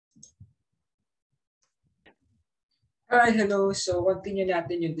Alright, hello. So, continue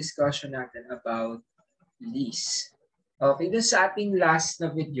natin yung discussion natin about lease. Okay, dun sa ating last na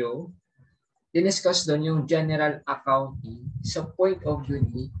video, diniscuss doon yung general accounting sa point of view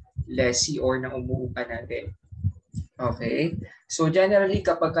ni lessee or ng umuupa natin. Okay, so generally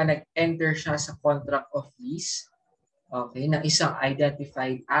kapag ka nag-enter siya sa contract of lease, okay, ng isang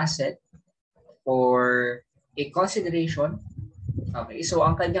identified asset for a consideration, okay, so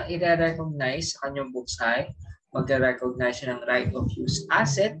ang kanyang i-recognize sa kanyang books ay magre-recognize siya ng right of use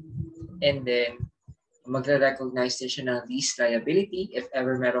asset, and then magre-recognize din siya ng lease liability. If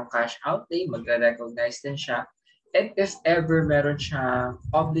ever merong cash outlay, magre-recognize din siya. And if ever meron siyang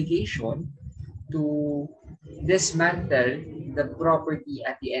obligation to dismantle the property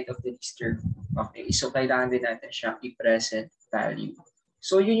at the end of the lease term. Okay, so kailangan din natin siya i-present value.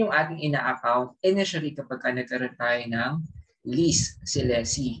 So yun yung ating ina-account initially kapag nagkaroon tayo ng lease si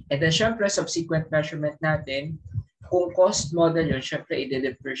lessee. And then syempre subsequent measurement natin, kung cost model yun, syempre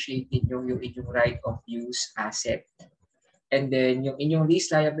i-depreciate ninyo yung inyong right of use asset. And then yung inyong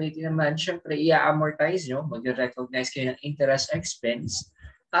lease liability naman, syempre i-amortize nyo, mag-recognize kayo ng interest expense,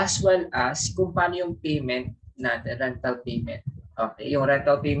 as well as kung paano yung payment natin, rental payment. Okay, yung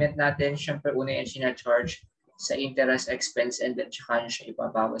rental payment natin, syempre una yung sinacharge sa interest expense, and then tsaka nyo siya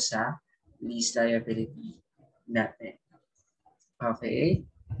ibabawas sa lease liability natin. Okay,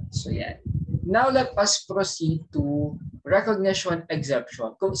 so yan. Now let us proceed to recognition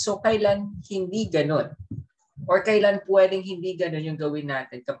exemption. So kailan hindi ganun? Or kailan pwedeng hindi ganun yung gawin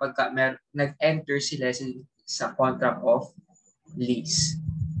natin kapag nag-enter sila sa contract of lease.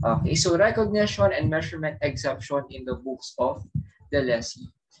 Okay, so recognition and measurement exemption in the books of the lessee.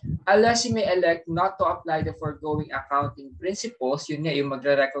 A lessee may elect not to apply the foregoing accounting principles. Yun nga, yung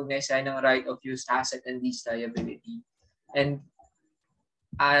magre-recognize tayo ng right of use asset and lease liability. And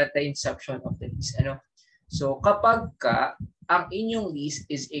at the inception of the lease. So kapag ang inyong lease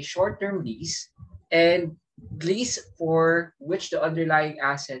is a short-term lease and lease for which the underlying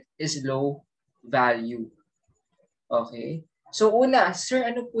asset is low value. Okay? So una, sir,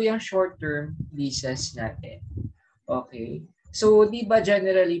 ano po yung short-term leases natin? Okay? So di ba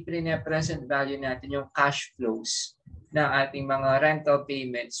generally present value natin yung cash flows ng ating mga rental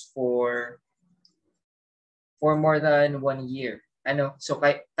payments for more than 1 year. So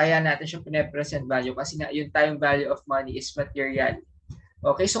kaya natin siya pine-present value kasi nga yung time value of money is material.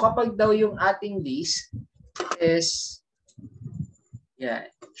 Okay, so kapag daw yung ating lease is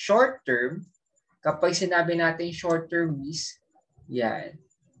short term, kapag sinabi natin short term lease,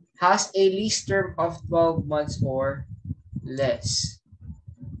 has a lease term of 12 months or less.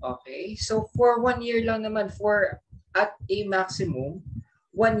 Okay, so for 1 year lang naman, for at a maximum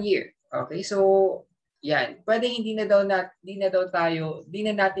 1 year. Okay, so yan, pwede hindi na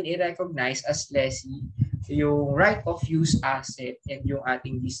natin i-recognize as lessee yung right of use asset and yung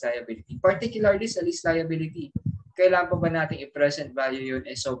ating lease liability. Particularly sa lease liability, kailangan pa ba natin i-present value yun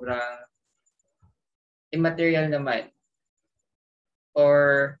sobrang immaterial naman?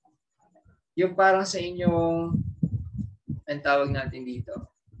 Or yung parang sa inyong, ang tawag natin dito,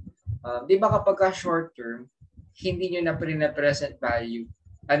 di ba kapag short term, hindi nyo na present value.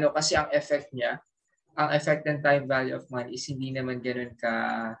 Kasi ang effect niya, ang effect ng time value of money is hindi naman ganun ka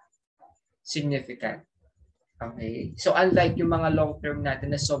significant. Okay? So unlike yung mga long-term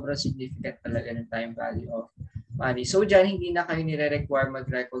natin na sobrang significant talaga ng time value of money. So dyan, hindi na kayo nire-require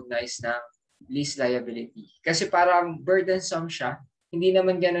mag-recognize ng lease liability. Kasi parang burdensome siya. Hindi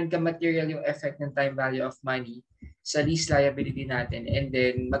naman ganun ka-material yung effect ng time value of money sa lease liability natin. And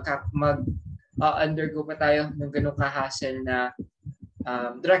then undergo pa tayo ng ganun ka-hassle na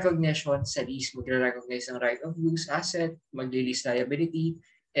recognition sa lease, magre-recognize ng right of use asset, mag-lease liability,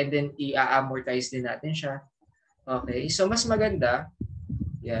 and then i-amortize din natin siya. Okay, so mas maganda,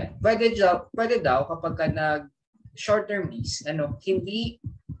 pwede daw kapag ka short-term lease, hindi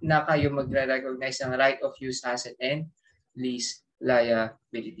na kayo magre-recognize ng right of use asset and lease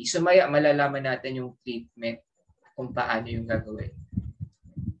liability. So maya malalaman natin yung treatment kung paano yung gagawin.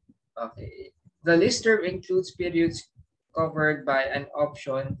 Okay, the lease term includes periods covered by an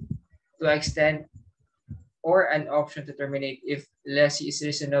option to extend or an option to terminate if lessee is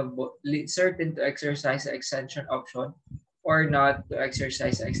reasonably certain to exercise the extension option or not to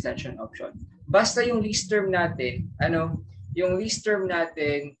exercise the extension option. Basta yung lease term natin, yung lease term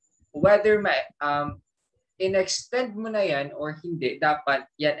natin, whether in-extend mo na yan or hindi, dapat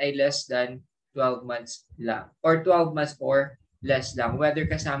yan ay less than 12 months lang or 12 months or less lang, whether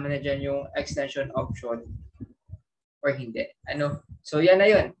kasama na dyan yung extension option or hindi. So yan na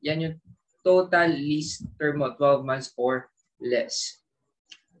yun. Yan yung total lease term mo, 12 months or less.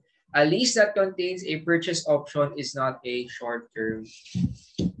 A lease that contains a purchase option is not a short-term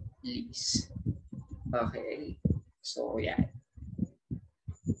lease. Okay. So, yan.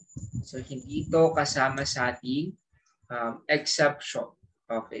 So, hindi ito kasama sa ating exception.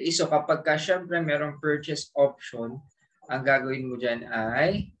 Okay. So, kapag ka syempre merong purchase option, ang gagawin mo dyan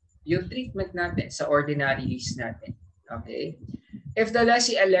ay yung treatment natin sa ordinary lease natin. Okay. If the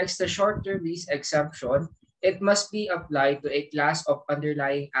lessee elects the short-term lease exemption, it must be applied to a class of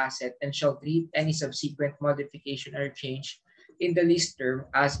underlying asset and shall treat any subsequent modification or change in the lease term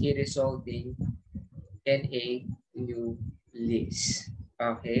as a resulting in a new lease.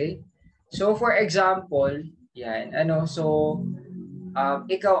 Okay? So for example, yan,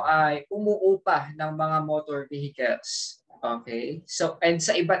 ikaw ay umuupa ng mga motor vehicles. Okay? So, and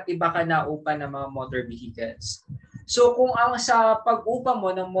sa iba't iba ka naupa ng mga motor vehicles. So kung ang sa pag-upa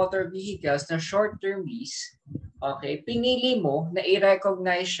mo ng motor vehicles na short-term lease, okay, pinili mo na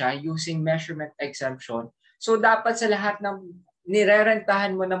i-recognize siya using measurement exemption. So dapat sa lahat ng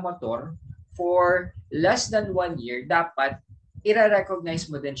nirerentahan mo na motor for less than 1 year, dapat i-recognize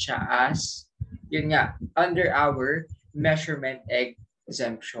mo din siya as, yun nga, under our measurement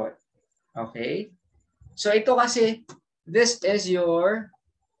exemption. Okay? So ito kasi, this is your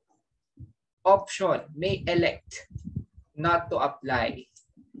option. May elect not to apply.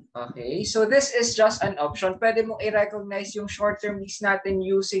 Okay? So this is just an option. Pwede mong i-recognize yung short-term lease natin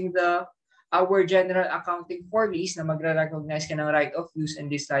using our general accounting for lease na magre-recognize ka ng right of use and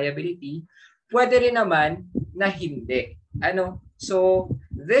lease liability. Pwede rin naman na hindi. So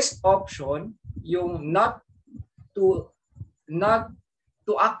this option, yung not to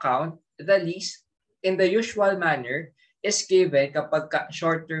account the lease in the usual manner, is given kapag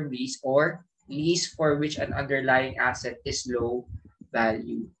short-term lease or lease for which an underlying asset is low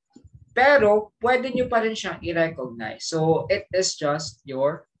value. Pero pwede nyo pa rin siyang i-recognize. So it is just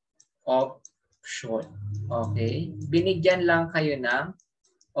your option. Okay? Binigyan lang kayo ng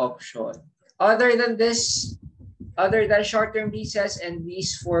option. Other than short-term leases and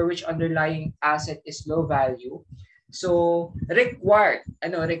lease for which underlying asset is low value, so required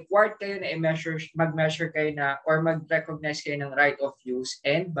kayo na mag-measure kayo na or mag-recognize kayo ng right of use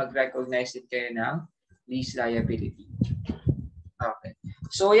and mag-recognize din kayo ng lease liability. Okay.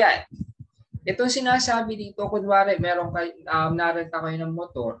 So yan. Itong sinasabi dito, kunwari meron kayo, narenta kayo ng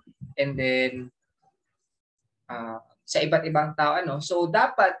motor and then sa iba't ibang tao, so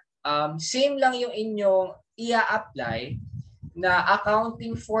dapat same lang yung inyong i-apply na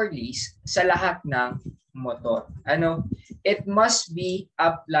accounting for lease sa lahat ng motor. It must be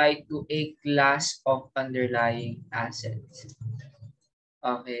applied to a class of underlying assets.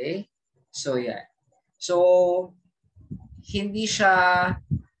 Okay? So yan. So hindi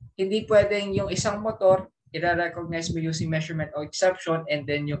pwedeng yung isang motor i-recognize mo using measurement or exception and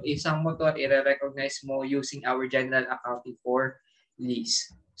then yung isang motor i-recognize mo using our general accounting for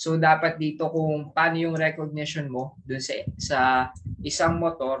lease. So dapat dito kung paano yung recognition mo dun sa isang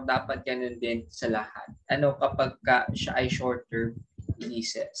motor, dapat ganun din sa lahat. Kapag siya ay short-term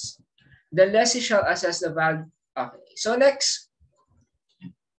leases. The lessee shall assess the value. Okay. So next.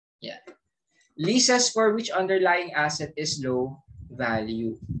 Yeah. Leases for which underlying asset is low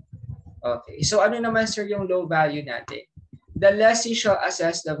value. Okay. So ano naman sir yung low value natin? The lessee shall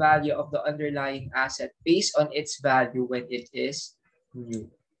assess the value of the underlying asset based on its value when it is new.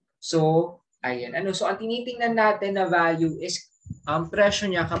 So, ayan. So, ang tinitingnan natin na value is ang presyo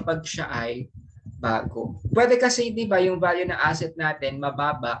niya kapag siya ay bago. Pwede kasi, di ba, yung value ng asset natin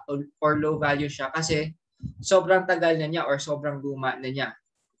mababa or low value siya kasi sobrang tagal na niya or sobrang luma na niya.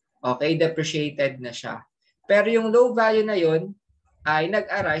 Okay? Depreciated na siya. Pero yung low value na yun ay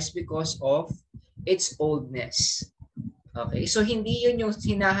nag-arise because of its oldness. Okay? So, hindi yun yung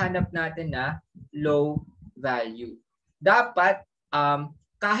hinahanap natin na low value. Dapat,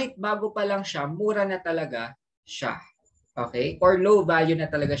 kahit bago pa lang siya, mura na talaga siya. Okay? Or low value na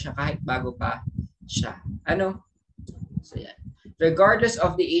talaga siya kahit bago pa siya. So yan. Regardless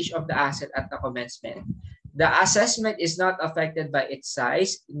of the age of the asset at the commencement, the assessment is not affected by its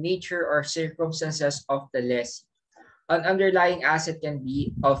size, nature, or circumstances of the lessee. An underlying asset can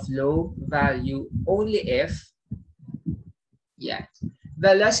be of low value only if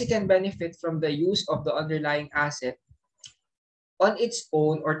the lessee can benefit from the use of the underlying asset on its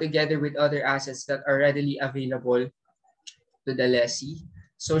own or together with other assets that are readily available to the lessee.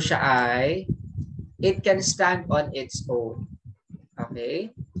 So it can stand on its own.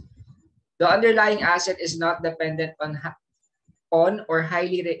 Okay? The underlying asset is not dependent on or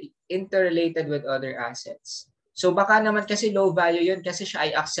highly interrelated with other assets. So baka naman kasi low value yun kasi siya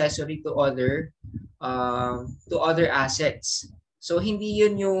ay accessory to other assets. So hindi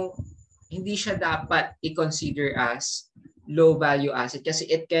yun yung hindi siya dapat i-consider as low value asset kasi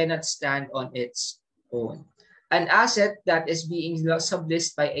it cannot stand on its own. An asset that is being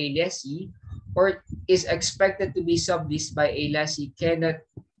subleased by a lessee or is expected to be subleased by a lessee cannot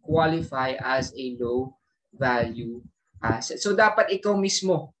qualify as a low value asset. So dapat ikaw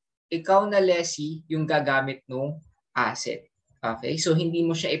mismo, ikaw na lessee yung gagamit ng asset. Okay? So hindi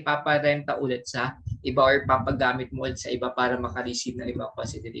mo siya ipaparenta ulit sa iba or papagamit mo ulit sa iba para makareceive ng ibang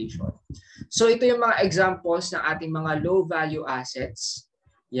consideration. So ito yung mga examples ng ating mga low value assets.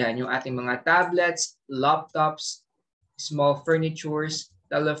 Yan, yung ating mga tablets, laptops, small furnitures,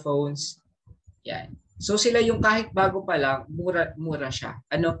 telephones. Yan. So sila yung kahit bago pa lang, mura siya.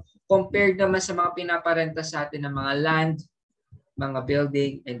 Ano, compared naman sa mga pinaparenta sa atin ng mga land, mga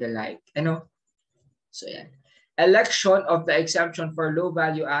building, and the like. Ano? So yan. Election of the exemption for low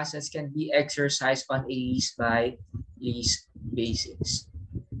value assets can be exercised on a lease by lease basis.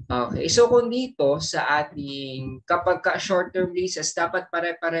 Okay, so kung dito sa ating kapag short-term leases, dapat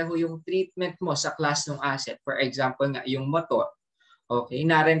pare-pareho yung treatment mo sa class ng asset. For example nga, yung motor. Okay,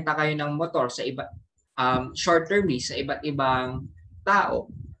 narenta kayo ng motor sa iba short-term lease sa iba't ibang tao.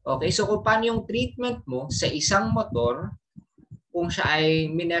 Okay, so kung paano yung treatment mo sa isang motor, kung siya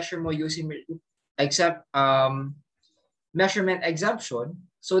ay mineasure mo using measurement exemption,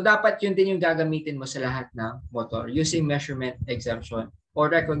 so dapat yun din yung gagamitin mo sa lahat ng motor using measurement exemption or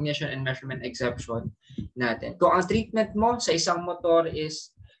recognition and measurement exemption natin. Kung ang treatment mo sa isang motor is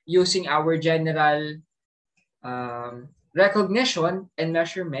using our general recognition and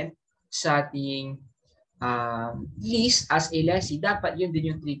measurement sa ating lease as a lessee, dapat yun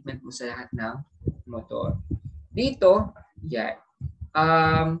din yung treatment mo sa lahat ng motor. Dito, yan.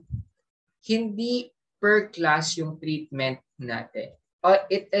 Hindi per class yung treatment natin.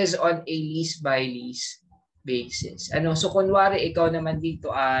 It is on a lease by lease basis. Ano, so kunwari ikaw naman dito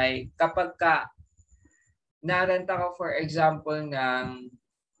ay kapag ka narenta ka for example ng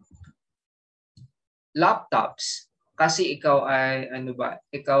laptops kasi ikaw ay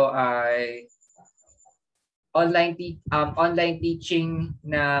online teaching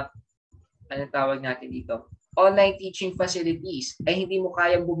na ano tawag natin dito? Online teaching facilities ay hindi mo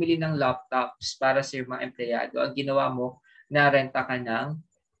kayang bumili ng laptops para sa mga empleyado. Ang ginawa mo, narenta ka ng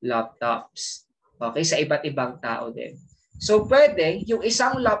laptops. Okay, sa iba't ibang tao din. So pwede yung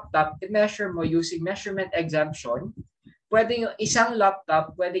isang laptop i-measure mo using measurement exemption. Pwede yung isang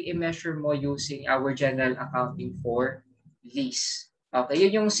laptop pwede i-measure mo using our general accounting for lease. Okay,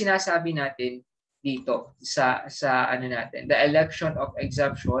 yun yung sinasabi natin dito sa ano natin, the election of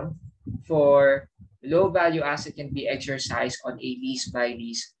exemption for low value asset can be exercised on a lease by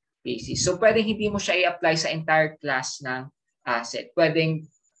lease basis. So pwedeng hindi mo siya i-apply sa entire class ng asset. Pwedeng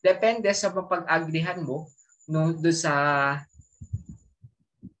depende sa mapag-agrihan mo no do sa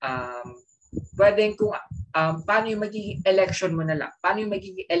pwedeng kung paano yung magiging election mo na lang. Paano yung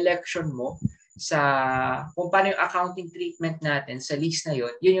magiging election mo sa kung paano yung accounting treatment natin sa lease na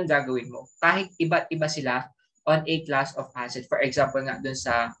yun yung gagawin mo. Kahit iba't iba sila on a class of asset. For example nga dun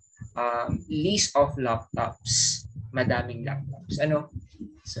sa lease of laptops. Madaming laptops. Ano?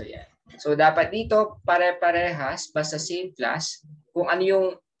 So, yan. So, dapat dito, pare-parehas, basta same class. Kung ano yung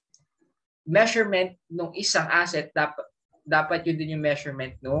measurement ng isang asset, dapat yun din yung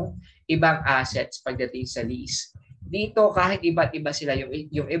measurement ng ibang assets pagdating sa lease. Dito, kahit iba't iba sila,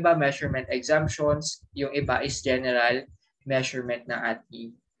 yung iba measurement exemptions, yung iba is general measurement ng ating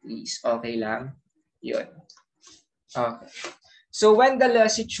lease. Okay lang? Yun. Okay. So when the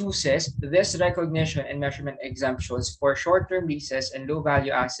lessee chooses this recognition and measurement exemptions for short-term leases and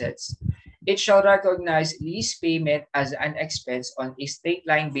low-value assets, it shall recognize lease payment as an expense on a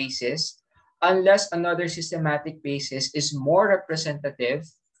straight-line basis unless another systematic basis is more representative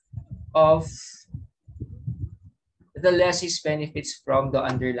of the lessee's benefits from the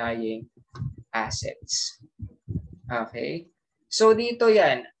underlying assets. Okay? So dito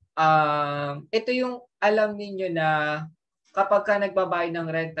yan, ito yung alam ninyo na kapag ka nagbabayad ng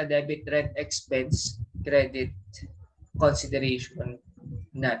renta, debit, rent expense, credit consideration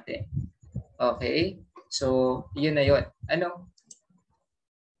natin. Okay? So, yun na yun. Ano?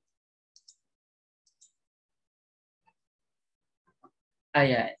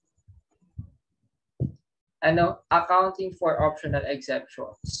 Ayan. Ano? Accounting for optional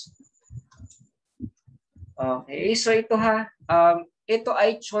exemptions. Okay. So, ito ha. Ito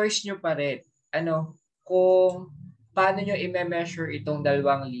ay choice nyo pa rin. Ano? Kung paano nyo i-measure itong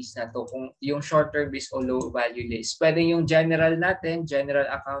dalawang lease na to, kung yung short-term lease o low-value lease. Pwede yung general natin, general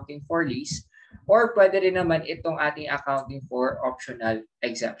accounting for lease, or pwede rin naman itong ating accounting for optional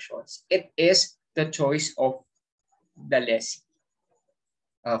exemptions. It is the choice of the lessee.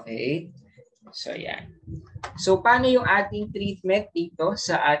 Okay? So, yan. So, paano yung ating treatment dito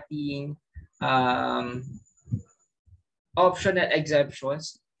sa ating optional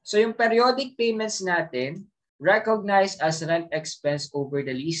exemptions? So, yung periodic payments natin, recognized as rent expense over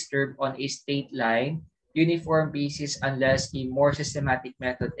the lease term on a straight line, uniform basis unless a more systematic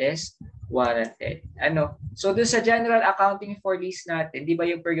method is warranted. Ano? So, dun sa general accounting for lease natin, di ba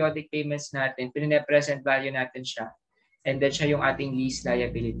yung periodic payments natin, pinine-present value natin siya, and then siya yung ating lease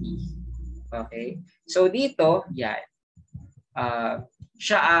liability. Okay? So, dito, yan.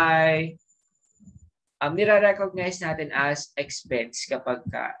 Siya ay nire-recognize natin as expense kapag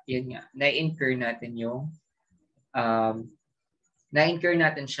yun nga, na-incur natin yung na-incur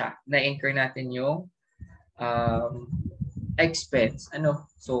natin yung expense. Ano?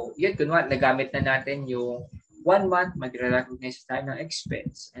 So, yun, kunwari, nagamit na natin yung 1 month, magre-recognize tayo ng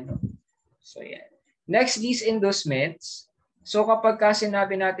expense. Ano? So, yan. Next, lease endorsements. So, kapag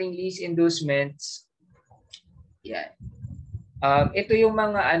sinabi natin lease endorsements, yan. Ito yung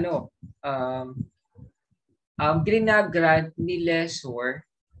mga grant ni lessor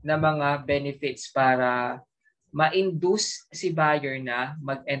na mga benefits para ma-induce si buyer na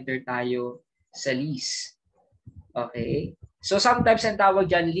mag-enter tayo sa lease. Okay? So sometimes ang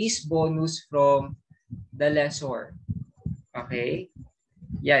tawag dyan, lease bonus from the lessor. Okay?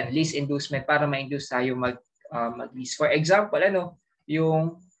 Yan, lease inducement para ma-induce tayo mag-lease. For example,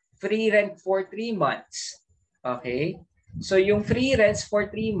 yung free rent for 3 months. Okay? So yung free rents for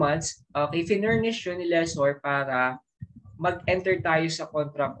 3 months, okay, finurnish yun ni lessor para mag-enter tayo sa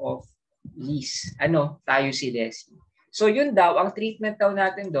contract of lease. Tayo si lessee. So yun daw, ang treatment daw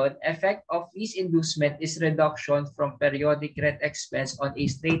natin doon, effect of lease inducement is reduction from periodic rent expense on a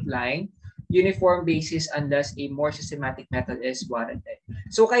straight line, uniform basis unless a more systematic method is warranted.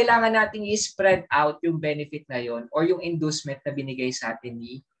 So kailangan natin i-spread out yung benefit na yun or yung inducement na binigay sa atin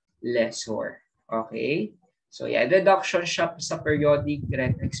ni lessor. Okay? So yeah, reduction siya sa periodic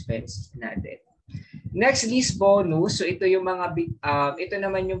rent expense natin. Next, lease bonus. So ito yung mga ito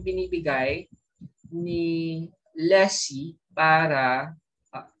naman yung binibigay ni lessee para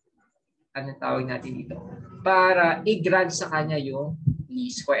anong tawag natin dito? Para i-grant sa kanya yung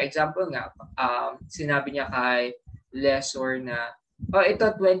lease. For example nga, sinabi niya kay lessor na ito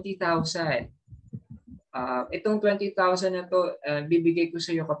 20,000. Itong 20,000 na to bibigay ko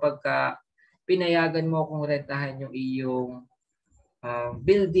sa iyo kapag pinayagan mo akong rentahan yung iyong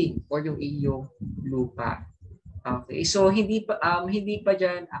building or yung iyong lupa. Okay. So hindi pa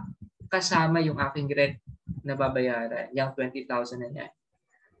diyan kasama yung aking rent na babayaran, yung 20,000 na yan.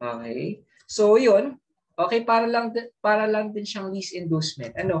 Okay? So yun, okay, para lang din siyang lease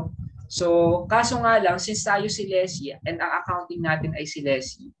inducement. So kaso nga lang, since tayo si lessee and ang accounting natin ay si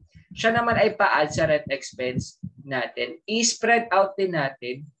lessee, siya naman ay pa-add sa rent expense natin. I-spread out din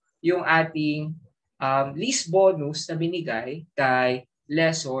natin yung ating lease bonus na binigay kay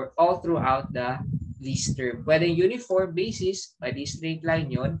lessor all throughout the lease term. Pwedeng uniform basis, pwede straight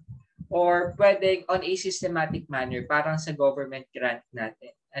line yun, or pwedeng on a systematic manner, parang sa government grant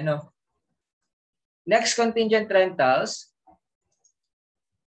natin. Next, contingent rentals.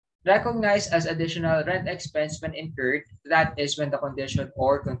 Recognized as additional rent expense when incurred, that is when the condition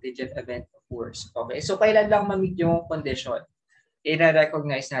or contingent event occurs. Okay, so kailan lang ma-meet yung condition?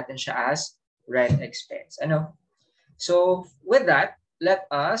 I-recognize natin siya as rent expense. So with that, let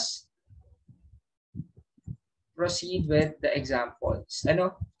us proceed with the examples.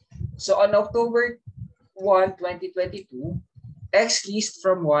 So on October 1, 2022, X leased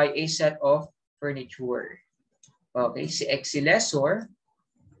from Y a set of furniture. Okay, si X si lessor,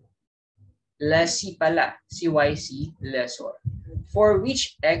 lessee pala, si Y si lessor. For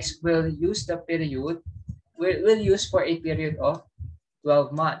which X will use for a period of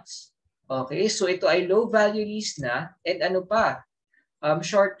 12 months. Okay, so ito ay low value lease na, and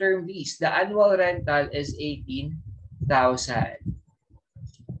short-term lease. The annual rental is 18,000.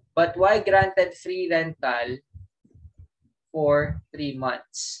 But Y granted free rental for 3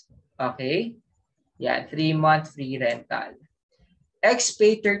 months. Okay? Yeah, 3-month free rental. X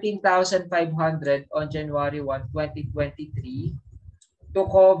paid 13,500 on January 1, 2023 to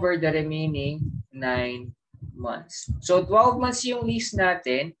cover the remaining 9 months. So 12 months yung lease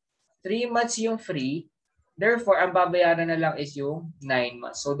natin, 3 months yung free, therefore ang babayaran na lang is yung 9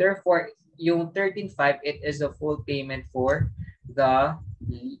 months. So therefore, yung 13,500, it is the full payment for the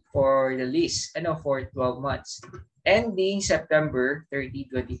lease, for 12 months. Ending September 30,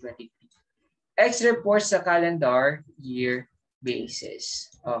 2023. X reports sa calendar year basis.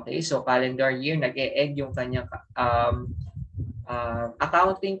 Okay, so calendar year, nag-e-end yung kanyang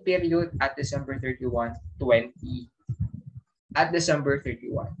accounting period at December 31, 20. At December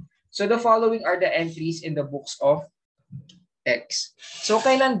 31. So the following are the entries in the books of X. So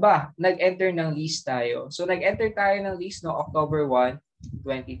kailan ba nag-enter ng lease tayo? So nag-enter tayo ng lease no October 1,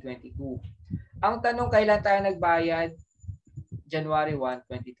 2022. Ang tanong, kailan tayo nagbayad? January 1,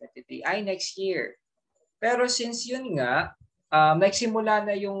 2023. Ay, next year. Pero since yun nga, nagsimula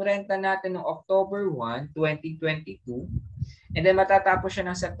na yung renta natin noong October 1, 2022, and then matatapos siya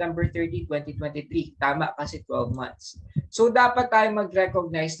ng September 30, 2023. Tama kasi 12 months. So dapat tayo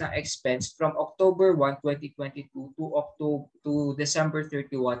mag-recognize ng expense from October 1, 2022 to December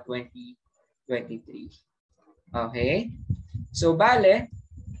 31, 2023. Okay? So bale,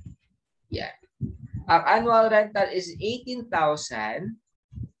 yeah. Ang annual rental is 18,000.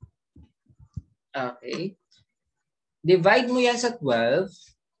 Okay. Divide mo yan sa 12.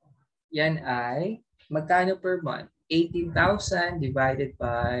 Yan ay magkano per month? 18,000 divided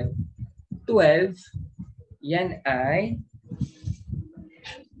by 12. Yan ay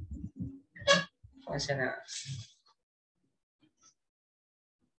kasi na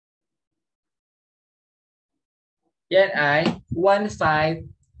yan ay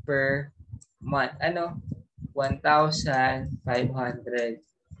 1,500 per month. Ano? 1,500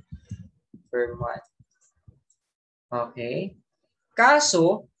 per month. Okay?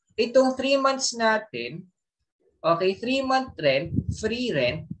 Kaso, itong 3 months natin, okay, 3-month rent, free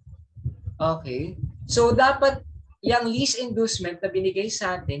rent, okay? So, dapat yung lease inducement na binigay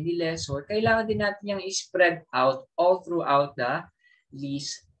sa atin ni lessor, kailangan din natin yung spread out all throughout the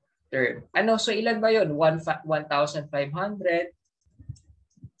lease term. Ano? So, ilan ba yun? 1,500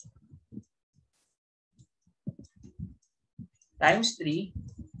 times 3.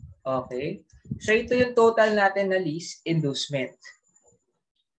 Okay. So, ito yung total natin na lease inducement.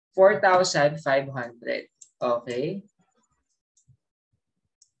 4,500. Okay.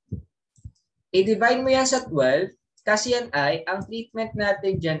 I-divide mo yan sa 12 kasi yan ay, ang treatment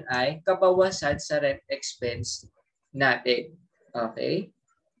natin dyan ay kabawasan sa rent expense natin. Okay.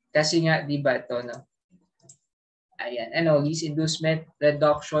 Kasi nga, di ba ito, no? Ayan. Ano, lease inducement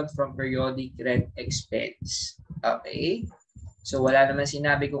reduction from periodic rent expense. Okay. So, wala naman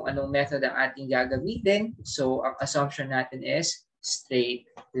sinabi kung anong method ang ating gagamitin. So, ang assumption natin is straight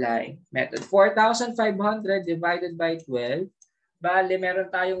line method. 4,500 divided by 12. Bale, meron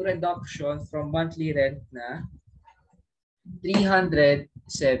tayong reduction from monthly rent na 375.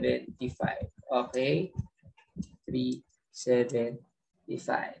 Okay? 375.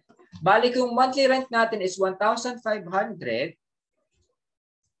 Bale, kung monthly rent natin is 1,500,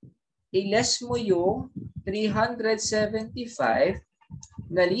 i-less mo yung 375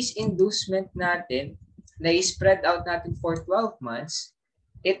 na lease inducement natin na i-spread out natin for 12 months.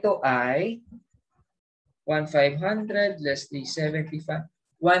 Ito ay 1,500 less 375,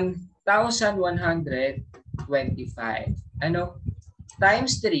 1,125. Ano?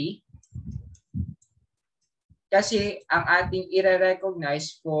 Times 3. Kasi ang ating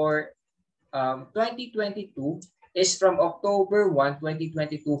i-recognize for 2022 is from October 1,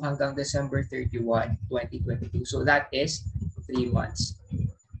 2022 hanggang December 31, 2022. So that is 3 months.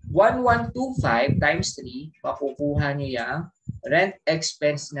 1,125 times 3, makukuha niyo yung rent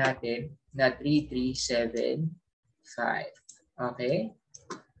expense natin na 3,375. Okay?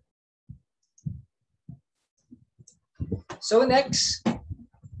 So next,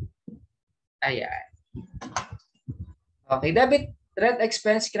 ayan. Okay, debit rent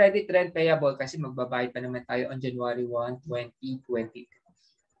expense, credit rent payable kasi magbabayad pa naman tayo on January 1, 2022.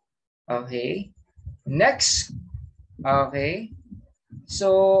 Okay. Next. Okay.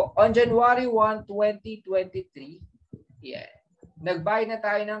 So, on January 1, 2023, yeah, nagbayad na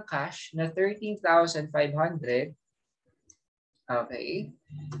tayo ng cash na 13,500. Okay.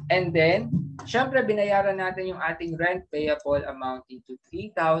 And then, syempre binayaran natin yung ating rent payable amounting to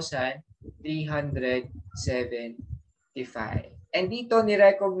 3,375. And dito,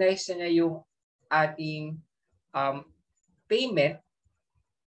 ni-recognize na niya yung ating payment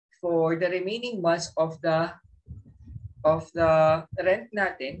for the remaining months of the rent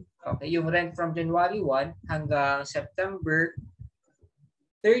natin. Okay, yung rent from January 1 hanggang September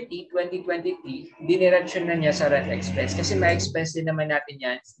 30, 2023, diniretso na niya sa rent expense kasi may expense din naman natin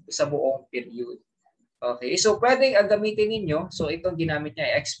yan sa buong period. Okay, so pwedeng ang gamitin ninyo, so itong ginamit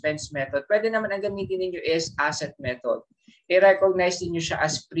niya expense method, pwede naman ang gamitin ninyo is asset method. I-recognize niyo siya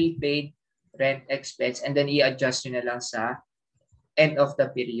as prepaid rent expense and then i-adjust nyo na lang sa end of the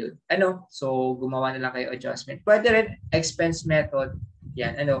period. Ano? So, gumawa na lang kayo adjustment. Pwede rin expense method.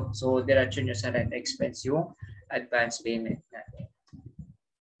 Yan, ano? So, diretso nyo sa rent expense yung advance payment natin.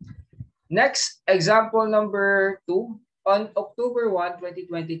 Next, example number 2. On October 1,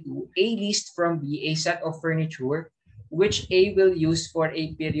 2022, A leased from B a set of furniture which A will use for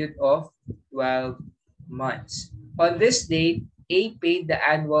a period of 12 months. On this date, A paid the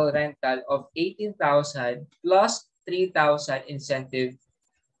annual rental of 18,000 plus 3,000 incentive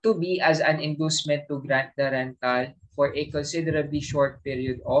to B as an inducement to grant the rental for a considerably short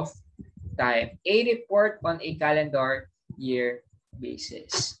period of time. A report on a calendar year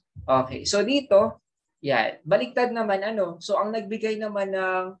basis. Okay, so dito, yan, baliktad naman ano. So ang nagbigay naman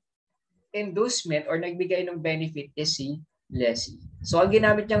ng inducement or nagbigay ng benefit is si lessee. So ang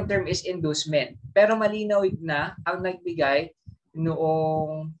ginamit niyang term is inducement. Pero malinaw na ang nagbigay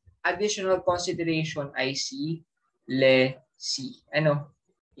noong additional consideration ay si lessee. Ano?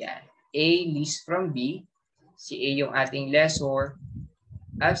 Yan. A lease from B. Si A yung ating lessor.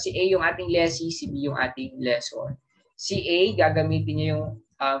 Si A yung ating lessee, si B yung ating lessor. Si A, gagamitin niya yung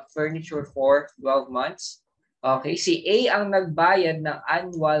furniture for 12 months. Okay, si A ang nagbayad ng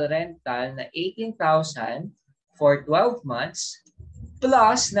annual rental na 18,000 for 12 months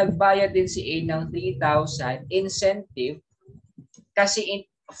plus nagbayad din si A ng 3,000 incentive kasi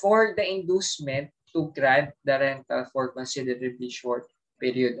for the inducement to grant the rental for considerably short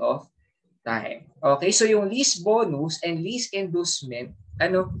period of time. Okay, so yung lease bonus and lease inducement,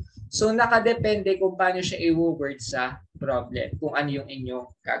 ano, so nakadepende kung paano siya i-word sa problem, kung ano yung inyong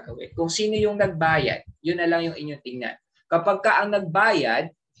gagawin. Kung sino yung nagbayad, yun na lang yung inyong tingnan. Kapag ka ang nagbayad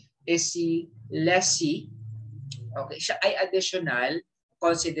is si lessee, okay, siya ay additional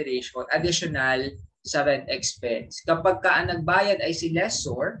consideration, additional sa rent expense. Kapag ka ang nagbayad ay si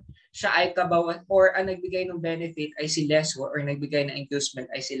lessor, siya ay kabawas or ang nagbigay ng benefit ay si lessor or nagbigay ng inducement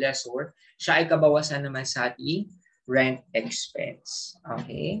ay si lessor, siya ay kabawasan naman sa ating rent expense.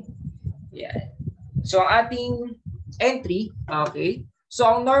 Okay? Yan. So ang ating entry, okay? So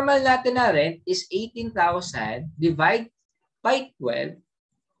ang normal natin na rent is 18,000 divide by 12.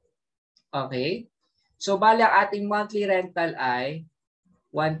 Okay? So bali ang ating monthly rental ay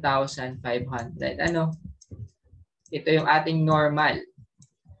 1,500. Ano? Ito yung ating normal.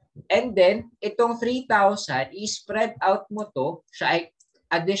 And then, itong 3,000, i-spread out mo to, siya ay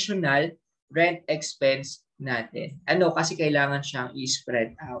additional rent expense natin. Ano? Kasi kailangan siyang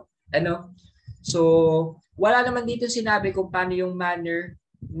i-spread out. Ano? So, wala naman dito sinabi kung paano yung manner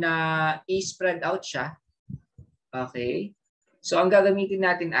na i-spread out siya. Okay? So, ang gagamitin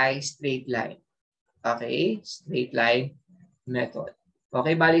natin ay straight line. Okay? Straight line method.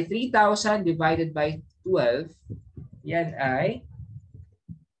 Okay, bali 3,000 divided by 12, yan ay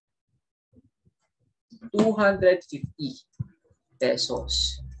 250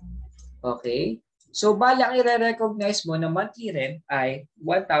 pesos. Okay? So, bali ang i-recognize mo na monthly rent ay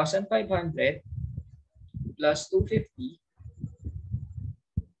 1,500 plus 250.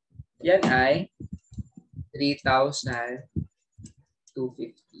 Yan ay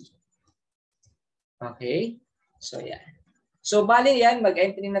 3,250. Okay? So, yan. So, bali yan,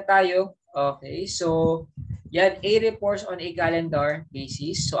 mag-entry na tayo. Okay, so, yan, A reports on a calendar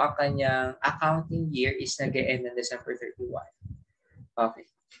basis. So, ang kanyang accounting year is nag-end on December 31. Okay.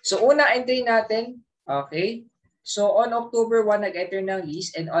 So, una entry natin, okay. So, on October 1, nag-enter ng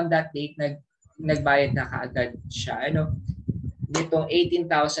lease and on that date, nagbayad na kaagad siya. Ano? Nitong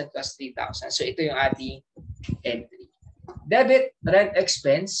 18,000 plus 3,000. So, ito yung ating entry. Debit, rent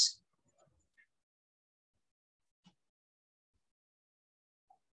expense.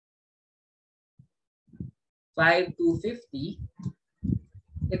 $5,250.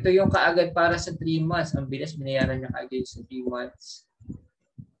 Ito yung kaagad para sa 3 months. Ang bilis, binayaran niya kaagad sa 3 months.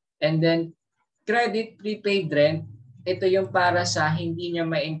 And then, credit prepaid rent. Ito yung para sa hindi niya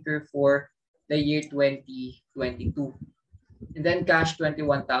ma-incur for the year 2022. And then cash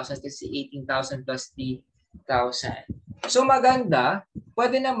 21,000 kasi 18,000 plus 3,000. So maganda,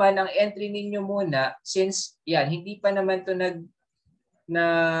 pwede naman ang entry ninyo muna since yan, hindi pa naman to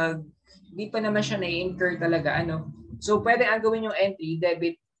hindi pa naman siya na-incur talaga. Ano? So, pwede ang gawin yung entry,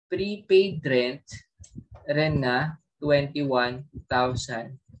 debit prepaid rent na 21,000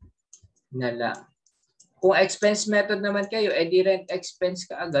 na lang. Kung expense method naman kayo, edi rent expense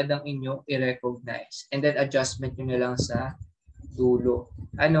kaagad ang inyong i-recognize. And then adjustment nyo na lang sa dulo.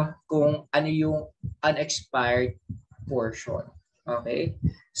 Ano? Kung ano yung unexpired portion. Okay?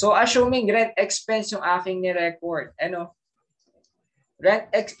 So, assuming rent expense yung aking ni-record. Ano?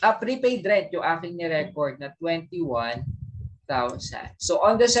 Prepaid rent yung aking ni-record na 21,000. So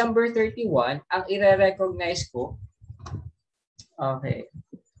on December 31, ang i-recognize ko, okay,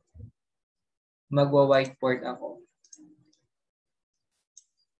 magwa-whiteboard ako.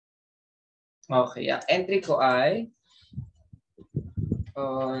 Okay, ang entry ko ay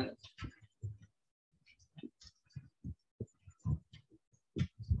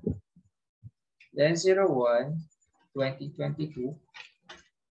then 01 2022.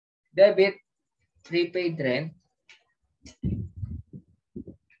 Debit, prepaid rent.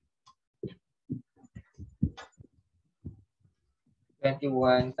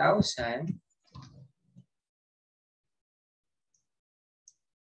 $21,000.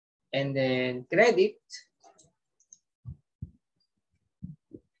 And then credit,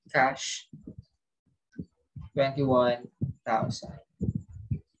 cash, 21,000.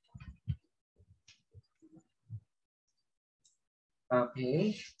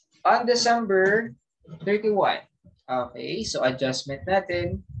 Okay. On December 31. Okay. So adjustment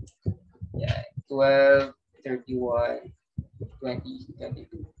natin. Yan.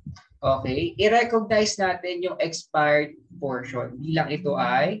 12/31/2022. Okay. I-recognize natin yung expired portion. Bilang ito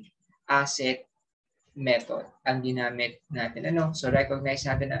ay asset method ang ginamit natin. Ano? So recognize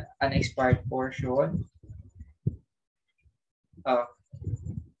natin ang expired portion.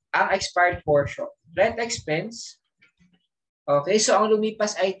 Ang expired portion. Rent expense. Okay, so ang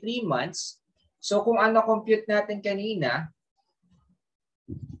lumipas ay 3 months. So kung ano compute natin kanina,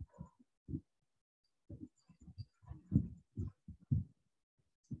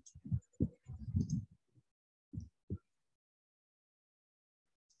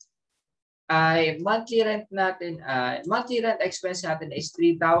 ay monthly rent natin, monthly rent expense natin is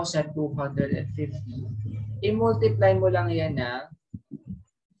 3,250. I-multiply mo lang yan na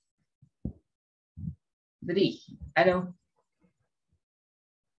 3. Ano?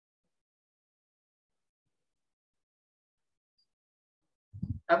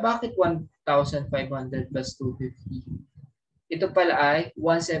 Bakit 1,500 plus 250? Ito pala ay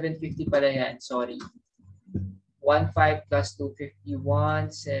 1,750 pala yan. Sorry. 1,500 plus 250,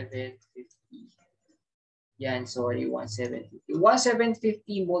 1,750. Yan, sorry, 1,750.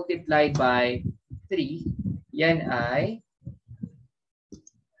 1,750 multiplied by 3, yan ay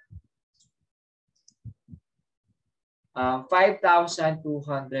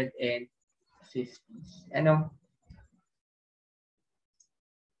 5,250. Ano?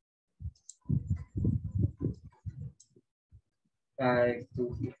 And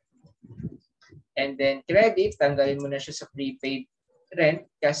then credit, tanggalin mo na siya sa prepaid rent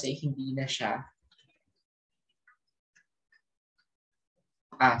kasi hindi na siya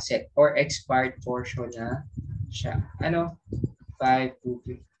asset or expired portion na siya. Ano?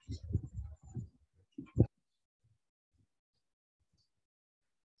 5,250.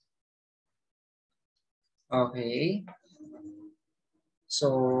 Okay. So,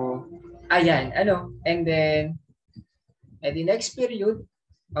 ayan. Ano? And then, at the next period,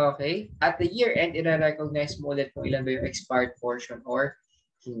 okay, at the year end, i-recognize mo ulit kung ilan ba yung expired portion or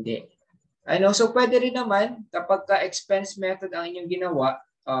hindi. Ano? So, pwede rin naman kapag ka-expense method ang inyong ginawa,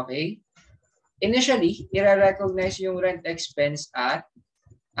 okay, initially, i-recognize yung rent expense at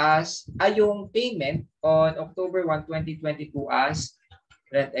yung payment on October 1, 2022 as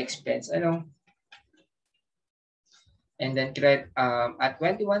rent expense. Ano? And then at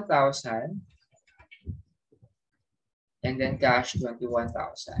 21,000 and then cash 21,000.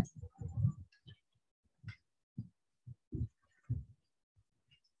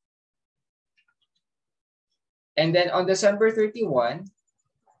 And then on December 31,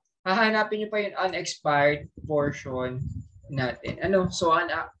 hahanapin niyo pa yung unexpired portion natin. Ano? So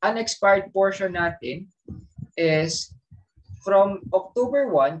ang unexpired portion natin is from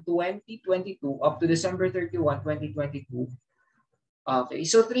October 1, 2022 up to December 31, 2022. Okay,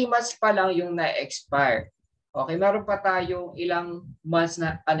 so 3 months pa lang yung na-expire. Okay, meron pa tayong ilang months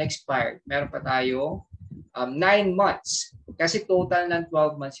na unexpired. Meron pa tayong 9 months. Kasi total ng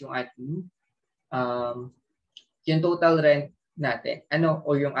 12 months yung ating yung total rent natin. Ano?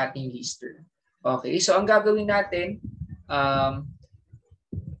 O yung ating lease term. Okay, so ang gagawin natin,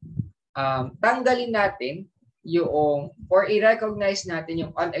 tanggalin natin yung or i-recognize natin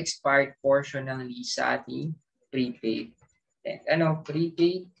yung unexpired portion ng lease sa ating prepaid rent. Ano?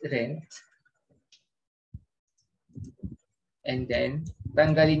 Prepaid rent. And then,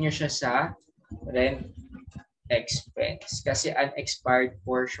 tanggalin nyo siya sa rent expense. Kasi unexpired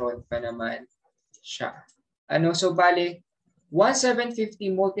portion pa naman siya. Ano? So, bale,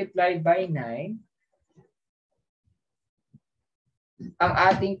 1,750 multiplied by 9, ang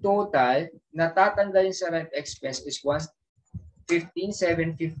ating total na tatanggalin sa rent expense is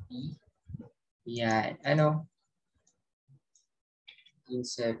 15,750. Yan. Ano?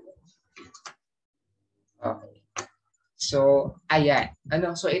 15,750. Okay. So, ayan.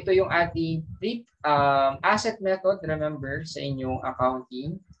 Ano? So, ito yung ating asset method. Remember, sa inyong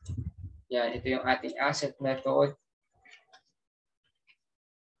accounting. Yan. Ito yung ating asset method.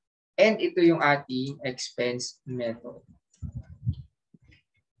 And ito yung ating expense method.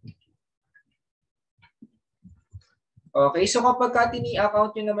 Okay, so kapag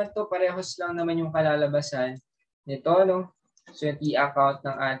tini-account nyo naman to, parehos lang naman yung kalalabasan nito, no? So yung i-account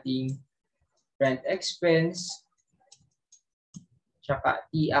ng ating rent expense, tsaka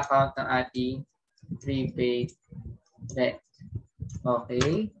i-account ng ating prepaid rent.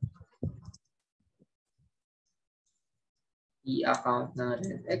 Okay? I-account ng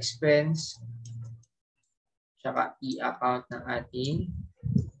rent expense, tsaka i-account ng ating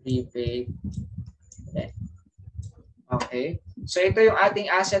prepaid rent. Okay? So ito yung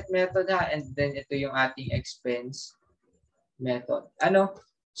ating asset method ha, and then ito yung ating expense method. Ano?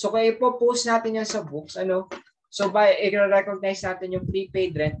 So kaya ipo-post natin yan sa books, ano? So by i-recognize natin yung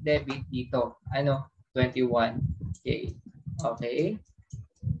prepaid rent debit dito. Ano? 21K. Okay?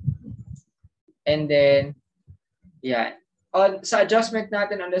 And then, yan. Sa adjustment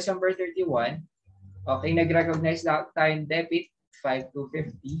natin on December 31, okay, nag-recognize na tayo debit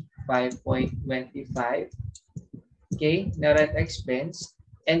 5,250, 5.25. K na rent expense,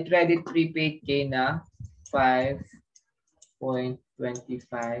 and credit prepaid K na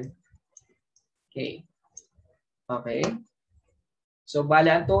 5.25K. Okay? So,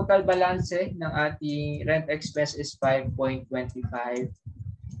 bala ang total balance ng ating rent expense is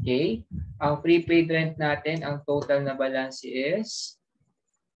 5.25K. Ang prepaid rent natin, ang total na balance is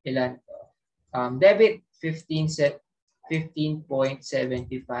ilan to? Debit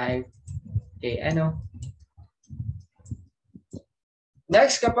 15.75K. Ano?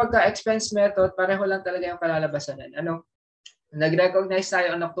 Next, kapag expense method, pareho lang talaga yung kalalabasan. Ano? Nag-recognize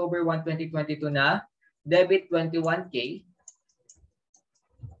tayo on October 1, 2022 na debit 21K.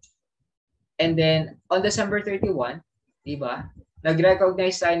 And then, on December 31, diba?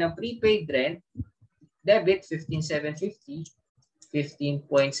 Nag-recognize tayo ng prepaid rent, debit 15,750,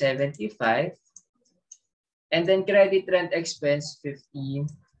 15.75. And then, credit rent expense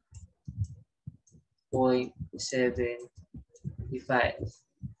 15.75.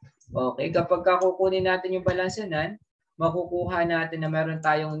 Okay, kapag kukunin natin yung balansanan, makukuha natin na meron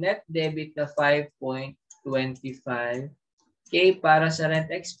tayong net debit na 5.25K para sa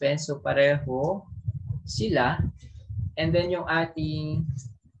rent expense. So pareho sila. And then yung ating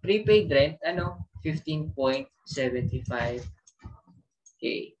prepaid rent, 15.75K.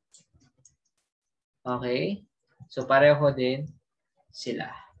 Okay? So pareho din sila.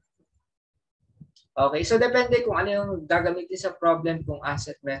 Okay, so depende kung ano yung gagamitin sa problem kung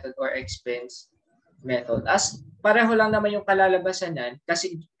asset method or expense method. As pareho lang naman yung kalalabasanan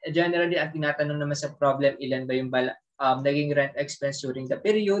kasi generally ang tinatanong naman sa problem ilan ba yung naging rent expense during the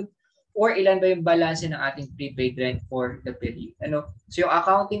period or ilan ba yung balance ng ating prepaid rent for the period. Ano? So yung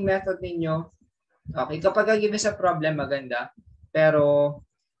accounting method ninyo, okay, kapag given sa problem maganda, pero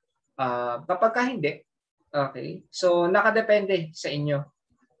kapag hindi, okay, so nakadepende sa inyo.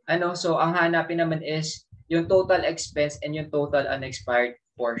 Ano, so ang hanapin naman is yung total expense and yung total unexpired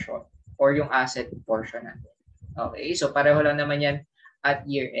portion or yung asset portion natin. Okay, so pareho lang naman yan at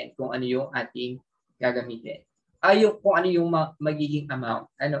year end kung ano yung ating gagamitin. Kung ano yung magiging amount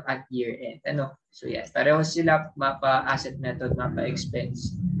at year end. So yan, pareho sila mapa asset method, mapa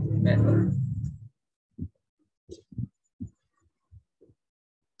expense method.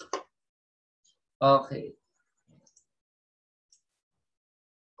 Okay.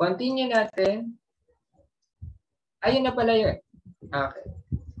 Continue natin. Ayun na pala yun. Okay.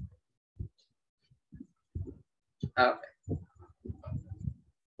 Okay.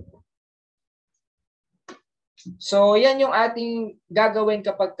 So, yan yung ating gagawin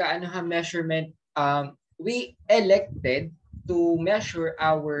kapag measurement. We elected to measure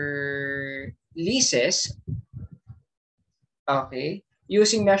our leases, okay,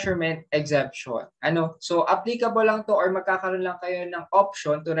 using measurement exemption. So applicable lang to or magkakaroon lang kayo ng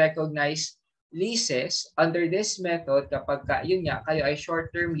option to recognize leases under this method kapag yun nga, kayo ay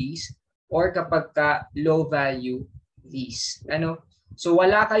short-term lease or kapag low value lease. So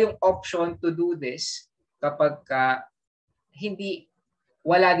wala kayong option to do this kapag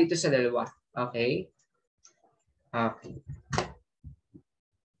wala dito sa dalawa. Okay? Okay.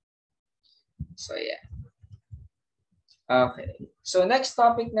 So yeah. Okay. So next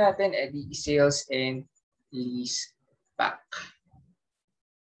topic natin ay the sales and lease back.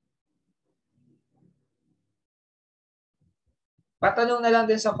 Patanong na lang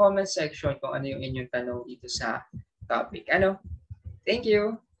din sa comment section kung ano yung inyong tanong dito sa topic. Thank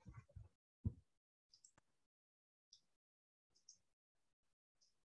you.